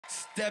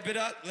Step it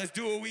up. Let's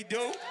do what we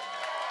do.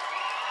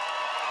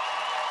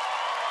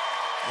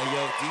 Hey,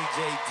 yo, DJ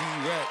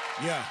D-Rep.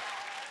 Yeah.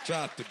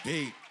 Drop the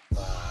beat.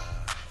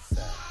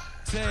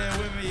 Say it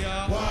with me,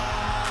 y'all.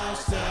 Wild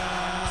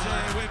style. Say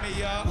it with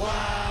me, y'all.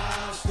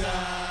 Wild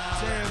style.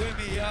 Say it with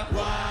me, y'all.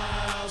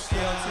 Wild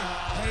style.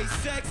 Hey,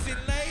 sexy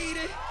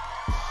lady,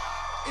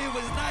 it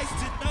was nice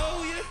to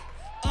know you.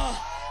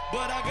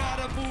 But I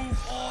gotta move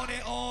on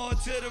and on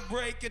to the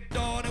break of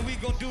dawn. And we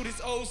gon' do this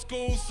old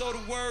school so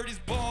the word is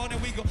born.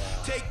 And we gon'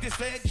 take this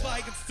edge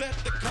like a set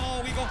the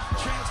cone. We gon'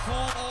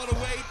 transform all the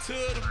way to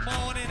the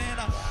morning. And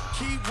I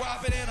keep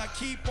rocking and I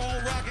keep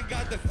on rocking.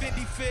 Got the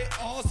Fendi fit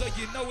on so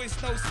you know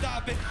it's no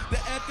stopping. The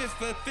F is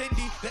for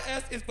Fendi, the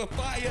S is for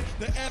fire.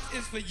 The F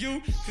is for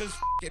you, cause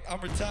f it,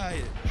 I'm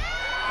retired.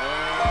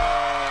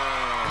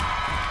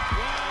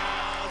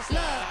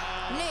 Look,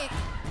 Nick.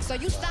 So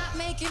you stopped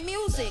making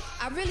music.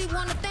 I really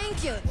want to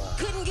thank you.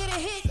 Couldn't get a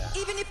hit,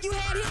 even if you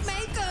had hit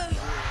maker.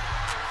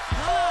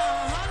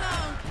 Hold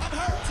on. I'm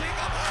hurting,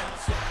 I'm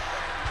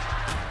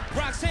hurting.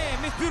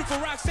 Roxanne, Miss Beautiful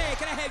Roxanne,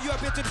 can I have you up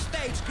here to the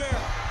stage,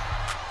 girl?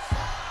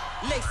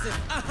 Listen,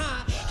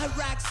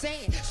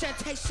 Roxanne,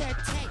 Shante,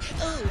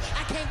 ooh,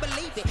 I can't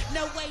believe it,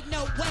 no way,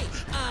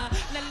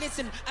 now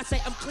listen, I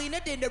say I'm cleaner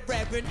than the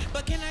Reverend,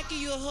 but can I give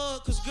you a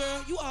hug, cause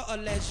girl, you are a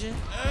legend.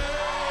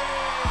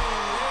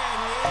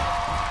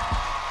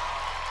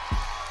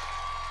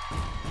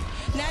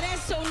 Now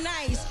that's so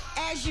nice,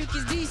 as you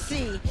can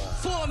see.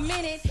 For a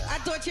minute, I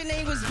thought your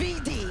name was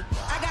VD.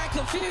 I got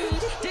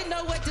confused, didn't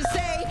know what to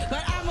say,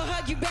 but I'ma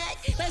hug you back.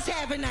 Let's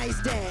have a nice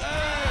day.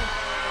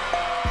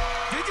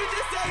 Did you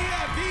just say you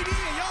had VD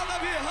and y'all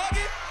up here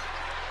hugging?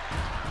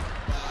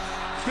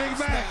 Big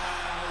Mac.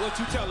 What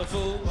you tell her,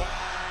 fool?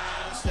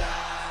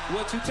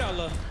 What you tell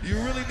her? You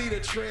really need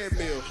a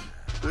treadmill.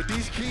 With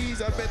these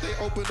keys, I bet they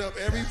opened up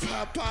every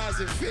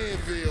Popeyes in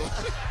Fayetteville.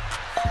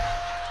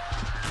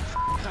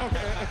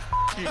 Okay.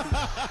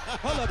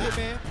 Hold up here,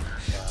 man.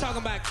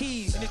 Talking about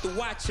keys, you need to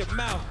watch your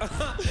mouth.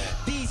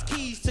 These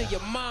keys to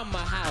your mama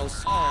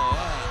house.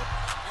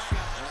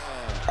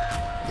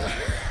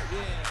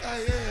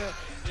 Yeah.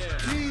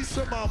 Keys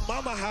to my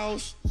mama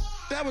house.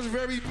 That was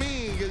very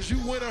mean, because you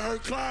went in her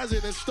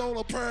closet and stole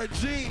a pair of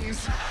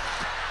jeans.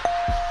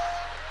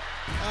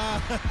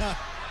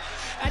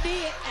 I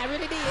did, I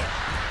really did.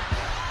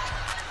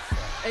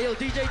 Hey, yo,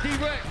 DJ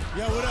D-Rec.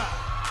 Yo, what up?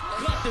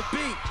 Drop the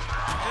beat.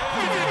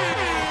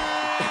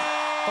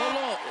 Hold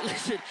on,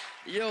 listen.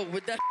 Yo,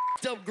 with that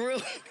up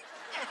grill,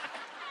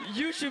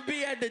 you should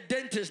be at the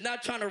dentist,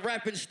 not trying to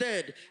rap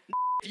instead.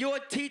 If your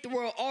teeth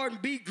were an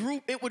R&B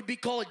group, it would be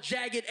called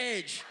Jagged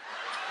Edge.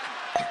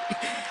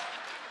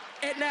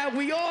 And now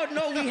we all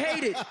know we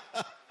hate it.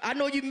 I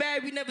know you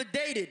mad we never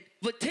dated,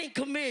 but Tink,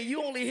 come here.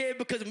 You only here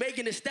because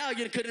Megan Thee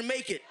Stallion couldn't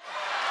make it.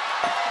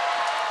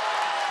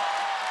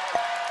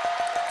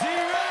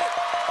 D-Rep,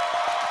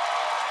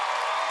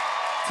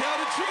 tell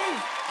the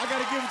truth. I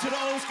gotta give it to the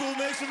old school.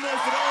 Make some noise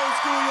for the old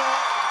school, y'all.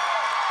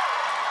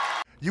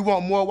 You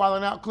want more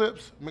WildNOut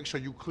clips? Make sure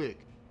you click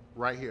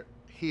right here.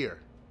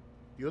 Here.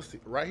 You'll see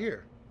right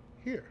here.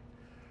 Here.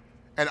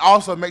 And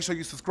also make sure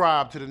you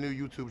subscribe to the new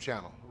YouTube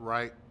channel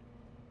right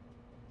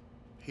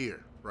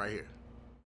here. Right here.